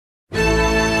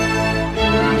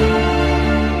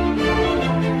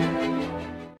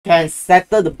and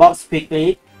settle the box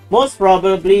quickly. Most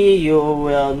probably you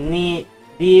will need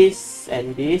this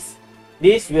and this.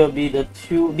 This will be the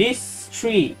two. These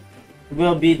three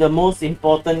will be the most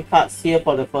important cards here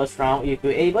for the first round. If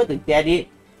you're able to get it,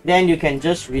 then you can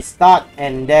just restart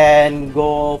and then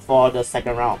go for the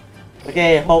second round.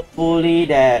 Okay, hopefully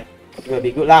that will be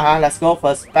good lah. Huh? Let's go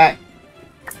first pack.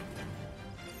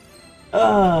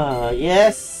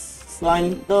 Yes,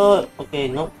 slime toad. Okay,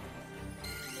 nope.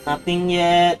 Nothing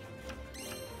yet.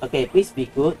 Okay, please be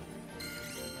good.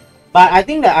 But I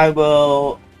think that I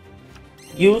will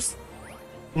use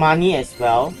money as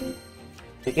well.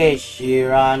 Okay,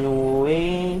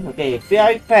 Shiranui. Okay,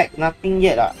 fairy pack. Nothing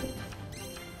yet.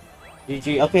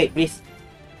 GG. Okay, please.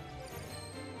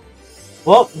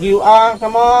 Whoop, you are.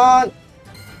 Come on.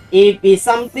 If it's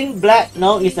something black,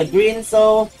 no, it's a green,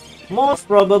 so most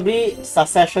probably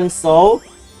Succession Soul.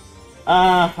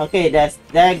 Okay,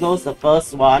 there goes the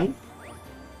first one.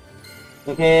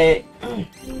 Okay.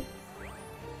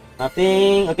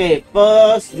 Nothing. Okay,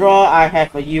 first draw I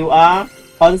have a UR.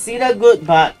 Consider good,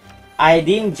 but I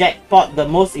didn't jackpot the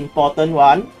most important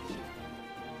one.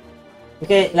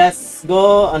 Okay, let's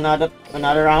go another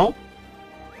round.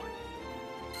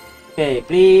 Okay,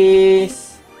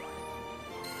 please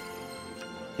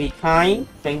be kind.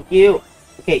 Thank you.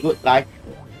 Okay, good life.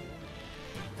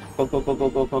 Go, go, go, go,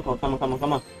 go, go, go. Come on, come on,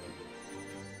 come on.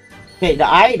 Okay, the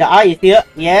eye is here.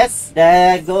 Yes,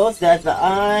 there goes. There's the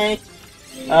eye.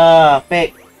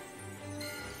 Fake.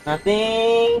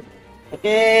 Nothing.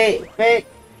 Okay, fake.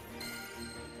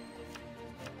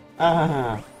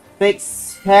 Fake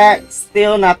pack.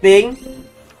 Still nothing.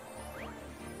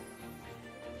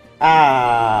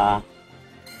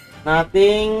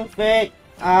 Nothing. Fake.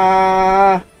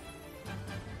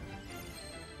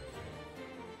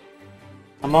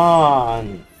 Come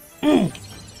on.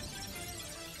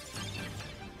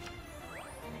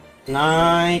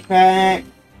 9 pack.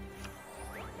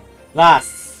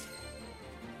 Last.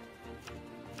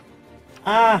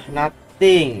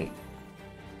 Nothing.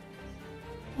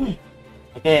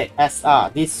 Okay, SR.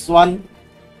 This one.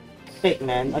 Fake,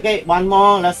 man. Okay, one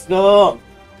more. Let's go.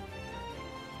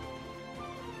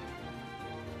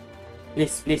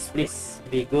 Please, please, please.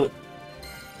 Be good.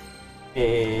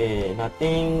 Okay,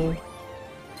 nothing.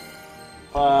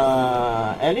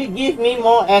 At least give me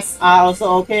more SR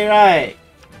also, okay, right?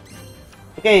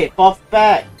 Okay, 4th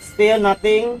pack, still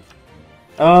nothing.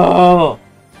 Oh.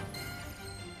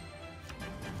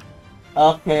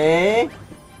 Okay.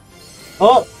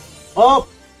 Oh, oh.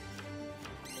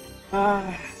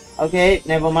 Okay,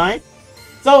 never mind.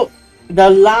 So, the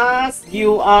last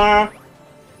UR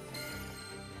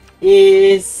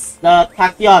is the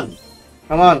Tachyon.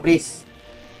 Come on, please.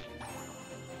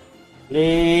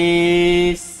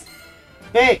 Please.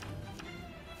 Fake.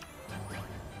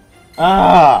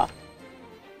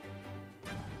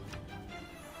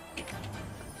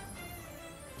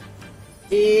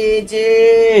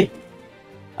 GG.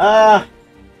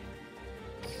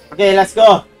 Okay, let's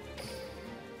go.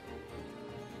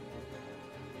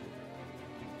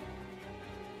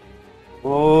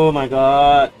 Oh my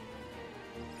god.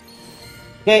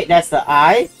 Okay, that's the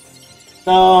eye.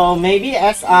 So maybe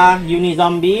SR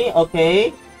Unizombie.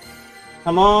 Okay.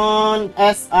 Come on,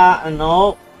 SR.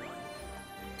 No.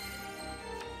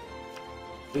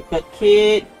 Wicked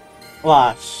Kid.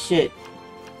 Wow, shit.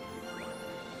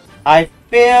 I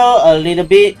feel a little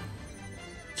bit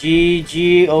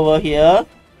GG over here.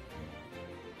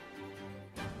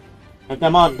 Oh,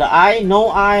 come on, the eye? No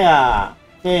eye.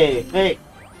 Okay, fake.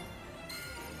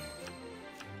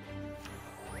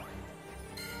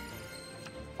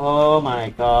 Oh my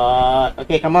god.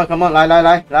 Okay, come on, come on.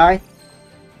 Lie.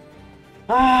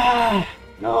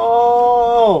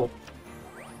 No.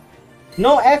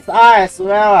 No SR as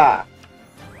well.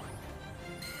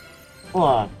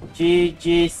 Oh,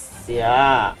 GG.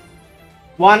 Yeah.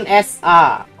 1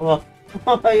 SR. Oh.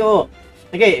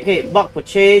 Okay, box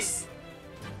purchase.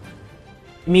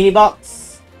 Mini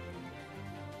box.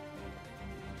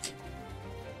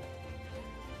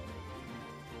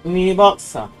 Mini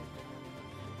box.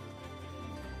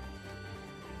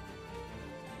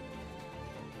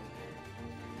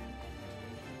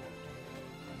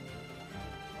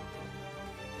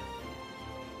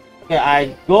 Okay,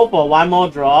 I go for one more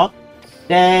draw.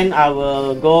 Then I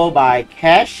will go by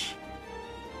cash.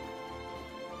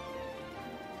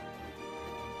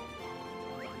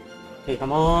 Okay,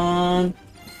 come on.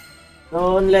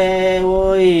 Don't let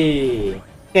worry.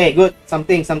 Okay, good.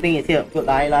 Something is here. Good,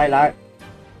 lie.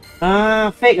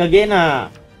 Fake again.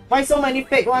 Why so many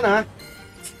fake one?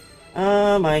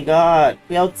 Oh my god.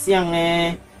 不要这样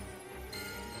eh.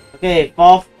 Okay,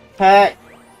 4th pack.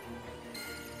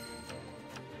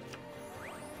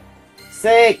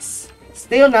 6.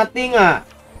 Still nothing ah.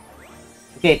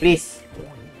 Okay, please.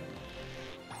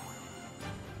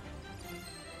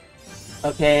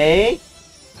 Okay.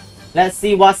 Let's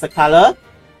see what's the color.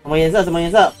 什么颜色？什么颜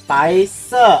色？白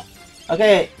色。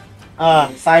Okay.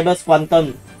 Cyber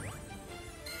Quantum.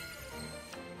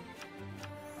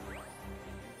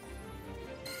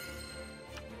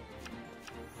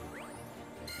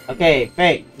 Okay,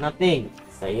 fake. Nothing.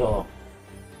 谁哟？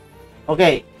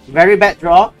 Okay, very bad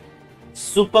draw.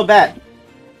 Super bad.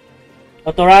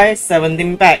 Authorize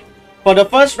 17 pack. For the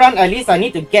first run, at least I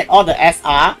need to get all the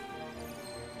SR.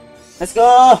 Let's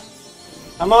go.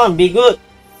 Come on, be good.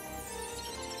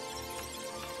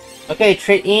 Okay,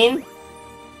 trade in.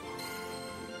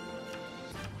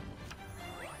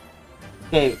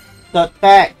 Okay, third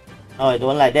pack. Oh, I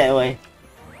don't like that way.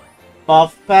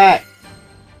 Fourth pack.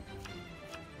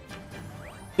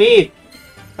 Fifth.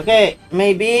 Okay,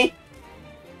 maybe.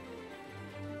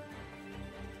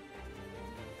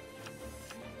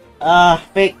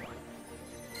 Fake.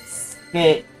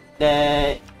 Okay,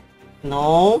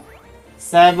 no.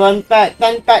 7 pack,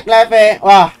 10 pack left eh.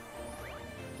 Wow.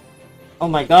 Oh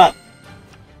my god.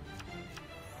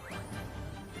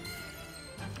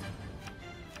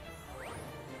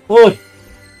 Ui.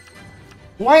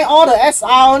 Why all the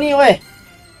SR only way?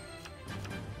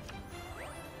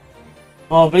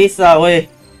 Oh please way.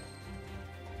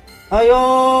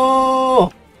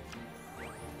 Ayo.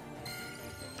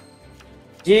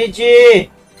 GG.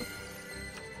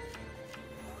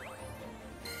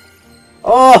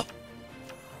 Oh.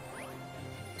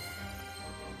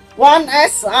 1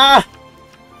 SR.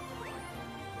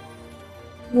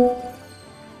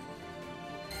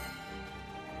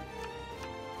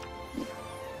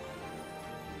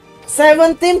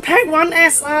 $17 pack 1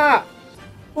 SR.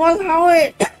 Wow,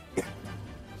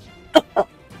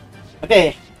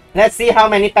 okay, let's see how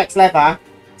many packs left.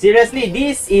 Seriously,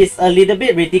 this is a little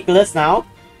bit ridiculous now.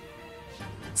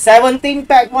 17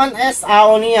 pack 1 SR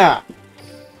only.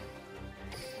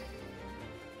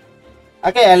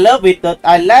 Okay, I left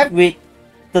with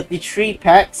 33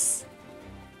 packs.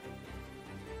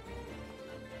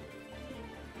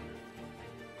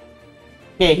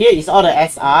 Okay, here is all the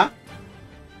SR.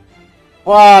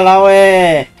 Wow,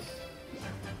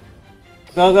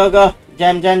 go, go, go.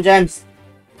 Gems.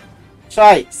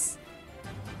 Strikes.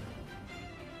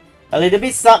 A little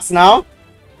bit sucks now.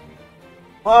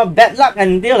 Oh, bad luck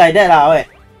until like that lah.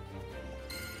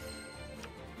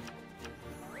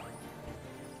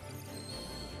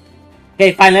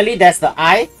 Okay, finally there's the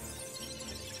eye.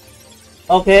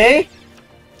 Okay.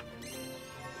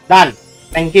 Done.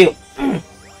 Thank you.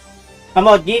 Come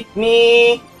on, give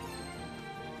me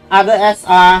other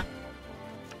SR.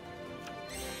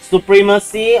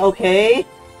 Supremacy, okay.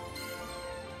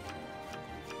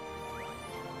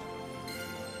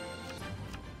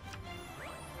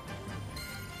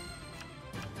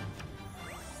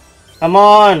 Come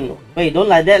on. Wait, don't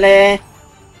like that leh.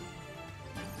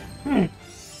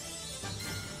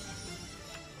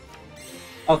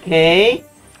 Okay.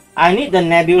 I need the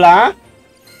nebula.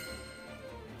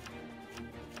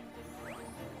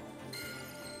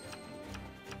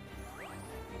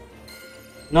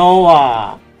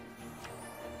 No.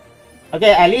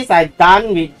 Okay, at least I'm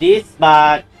done with this,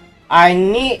 but I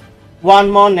need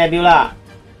one more nebula.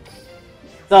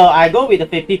 So I go with the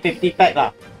 50-50 pack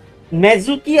lah.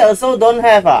 Mezuki also don't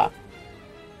have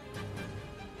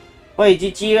Wait,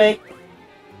 GG right?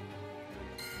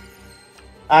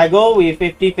 I go with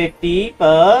 50-50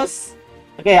 first.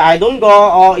 Okay, I don't go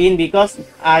all in because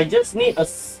I just need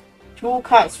 2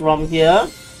 cards from here.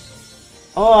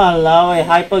 Oh, allow a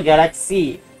Hyper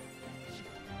Galaxy.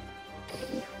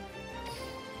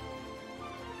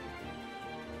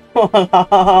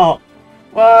 Wow.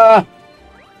 Wow.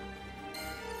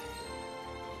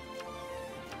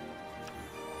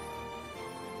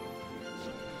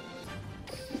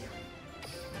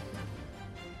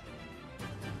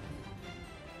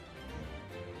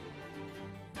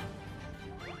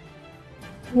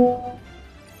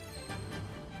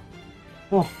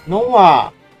 Oh,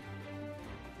 no.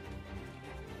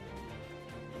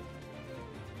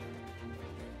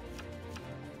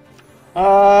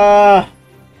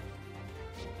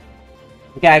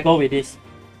 Okay, I go with this.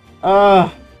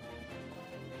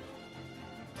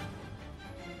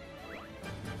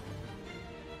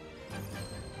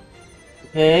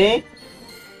 Okay.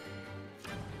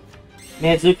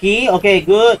 Mezuki, okay,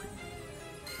 good.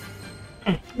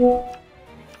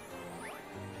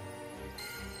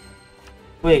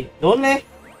 Wait, don't leh.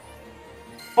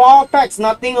 4 packs,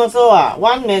 nothing also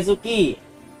 1 Mezuki.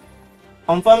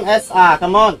 Confirm SR,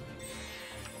 come on.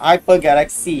 Hyper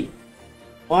Galaxy.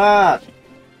 What?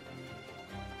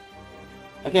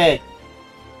 Okay.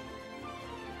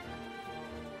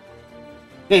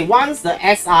 Okay, once the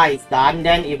SR is done,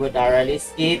 then it will directly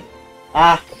skip.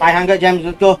 500 gems,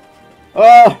 let's go.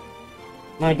 Oh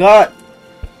my god.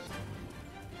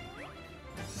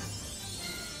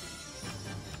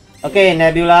 Okay,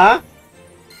 Nebula.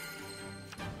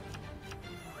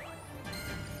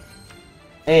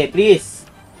 Hey, please.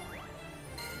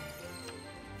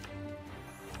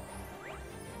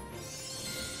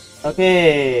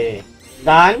 Okay,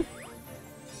 done.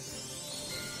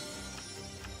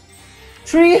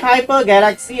 3 Hyper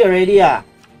Galaxy already.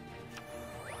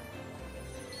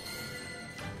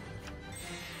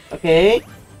 Okay.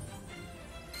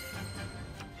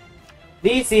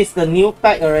 This is the new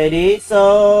pack already.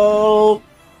 So,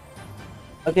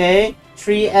 okay,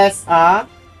 3 SR.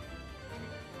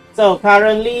 So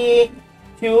currently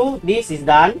 2, this is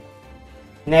done.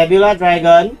 Nebula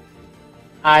Dragon,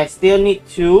 I still need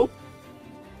 2.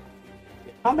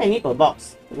 How many per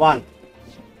box? 1.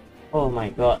 Oh my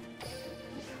god.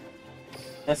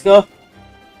 Let's go.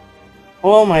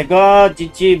 Oh my god,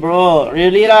 GG bro.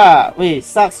 Really lah. Wait,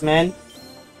 sucks man.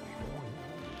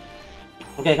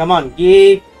 Okay, come on.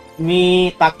 Give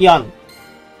me Tachyon.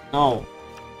 No.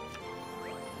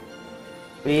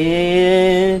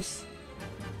 Please.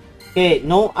 Okay,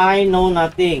 no eye, no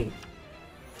nothing.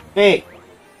 Fake.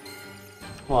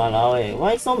 Walao eh.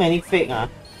 Why so many fake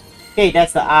Okay,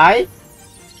 that's the eye.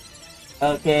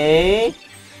 Okay.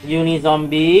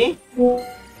 Uni-zombie.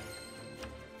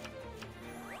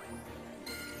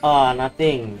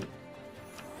 Nothing.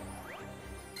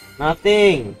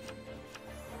 Nothing.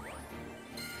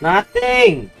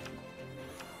 Nothing.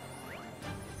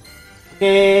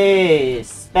 Okay.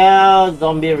 Spell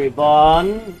Zombie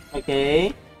Reborn.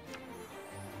 Okay.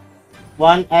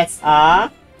 1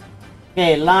 SR.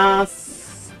 Okay,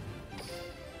 last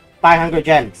 500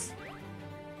 gems.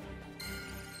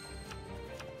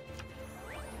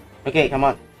 Okay, come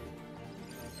on.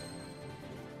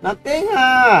 Nothing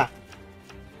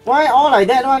Why all like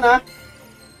that one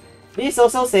This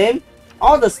also same.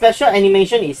 All the special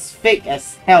animation is fake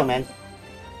as hell, man.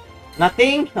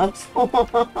 Nothing.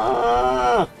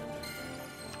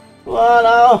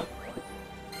 Wow.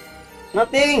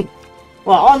 Nothing.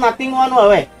 Wow, all nothing one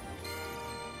way.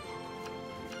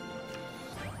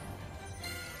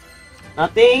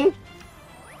 Nothing.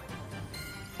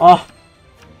 Oh.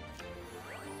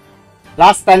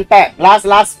 Last 10 pack.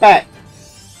 Last pack.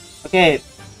 Okay.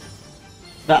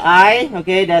 The eye.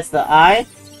 Okay, that's the eye.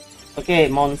 Okay,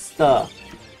 monster.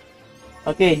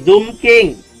 Okay, Doom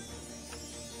King.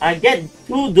 I get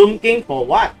 2 Doom King for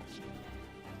what?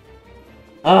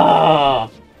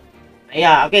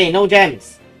 Yeah, okay, no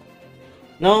gems.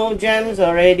 No gems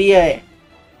already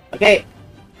Okay,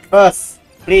 first,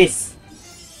 please.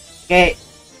 Okay,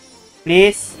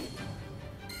 please.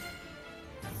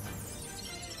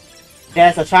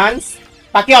 There's a chance.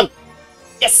 Tachyon!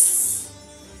 Yes!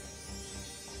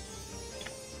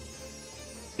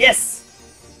 Yes!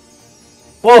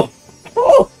 Oh!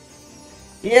 Oh!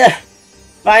 Yeah!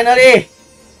 Finally!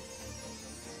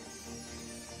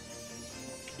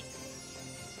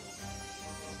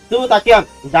 Two Tachyon.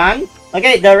 Done.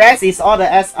 Okay, the rest is all the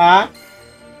SR.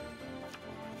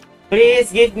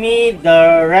 Please give me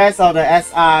the rest of the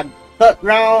SR. Third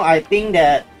round, I think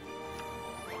that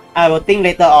I will think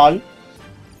later on.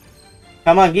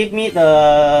 Come on, give me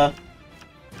the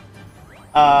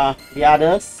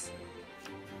others.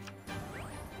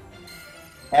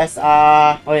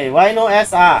 SR. Wait, why no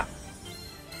SR?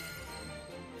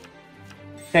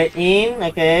 Trade in,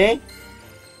 okay.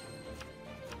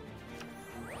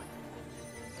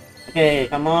 Okay,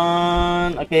 come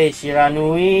on. Okay,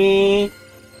 Shiranui.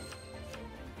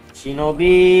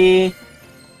 Shinobi.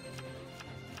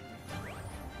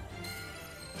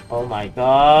 Oh my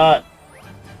god.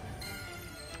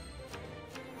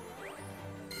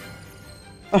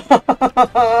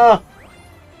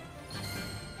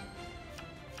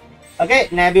 Okay,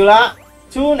 Nebula.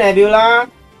 2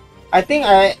 Nebula. I think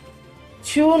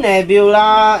 2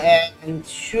 Nebula and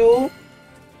 2.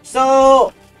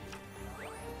 So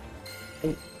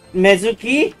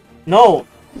Mezuki? No.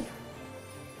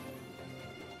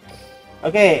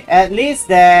 Okay, at least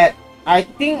that I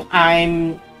think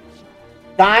I'm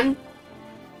done.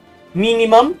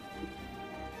 Minimum.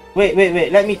 Wait,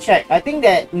 let me check. I think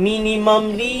that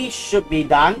minimally should be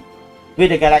done with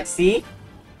the Galaxy.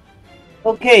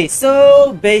 Okay,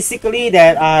 so basically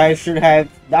that I should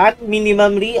have done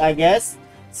minimally, I guess.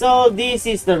 So this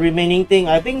is the remaining thing.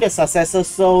 I think the successor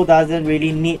soul doesn't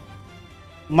really need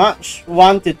much.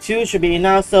 1 to 2 should be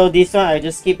enough. So this one I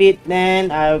just skip it. Then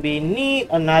I will need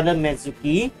another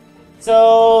Mezuki.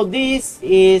 So this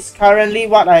is currently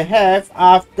what I have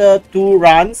after 2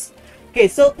 runs. Okay,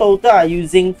 so total I'm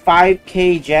using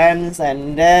 5k gems,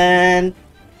 and then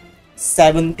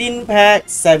 17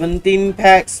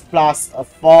 packs plus a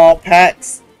 4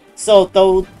 packs. So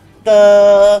total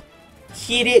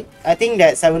hit it, I think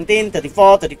that 17,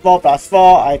 34 plus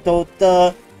 4, I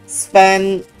total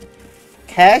spend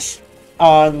cash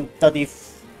on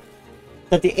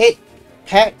 38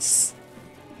 packs,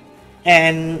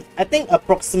 and I think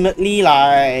approximately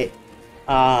like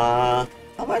how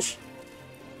much,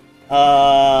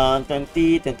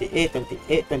 20, 28,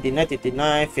 28, 29,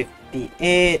 29,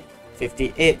 58,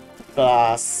 58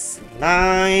 plus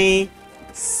 9,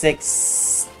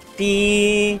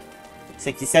 60,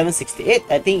 67, 68.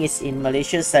 I think it's in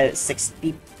Malaysia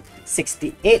 60,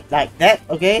 68 like that.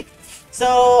 Okay,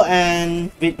 so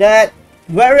and with that,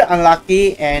 very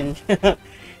unlucky, and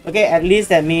okay, at least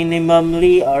that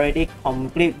minimally already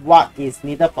complete what is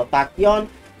needed for Tachyon.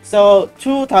 So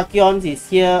 2 Tachyons is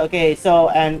here. Okay, so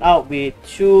end up with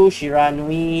 2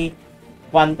 Shiranui,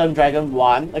 Quantum Dragon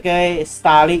 1. Okay,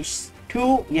 Starlich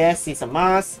 2, yes, it's a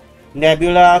must.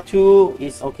 Nebula 2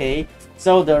 is okay.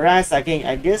 So the rest, again,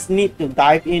 I just need to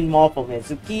dive in more for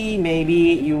Mezuki,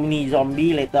 maybe Uni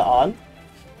Zombie later on.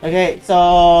 Okay,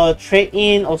 so trade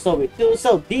in also with 2.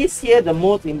 So this here, the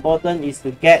most important is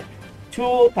to get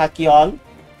 2 Tachyon,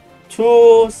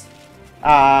 2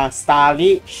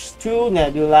 Starlich, 2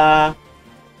 Nebula,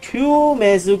 2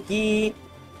 Mezuki,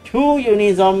 2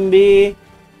 Uni-Zombie,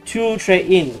 2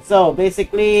 trade-in. So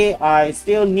basically, I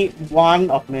still need 1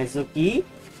 of Mezuki.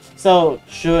 So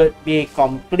should be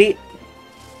complete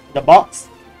the box.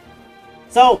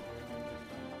 So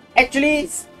actually,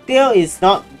 still is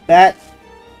not bad.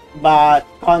 But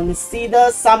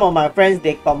consider some of my friends,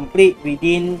 they complete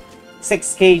within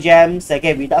 6k gems,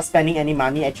 okay, without spending any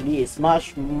money. Actually, it's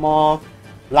much more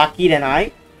lucky than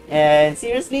I. And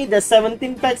seriously, the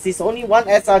 17 packs is only 1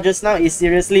 SR just now is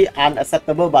seriously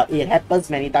unacceptable, but it happens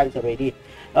many times already.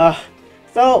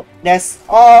 So that's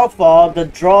all for the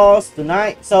draws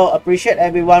tonight. So appreciate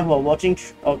everyone who are watching,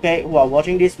 okay, who are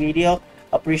watching this video.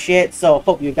 Appreciate. So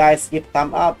hope you guys give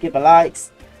thumb up, give a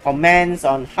likes, comments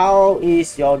on how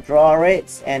is your draw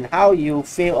rates and how you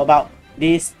feel about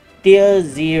this tier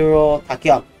 0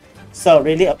 Tachyon. So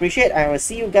really appreciate. I will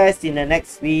see you guys in the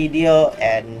next video,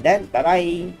 and then bye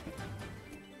bye.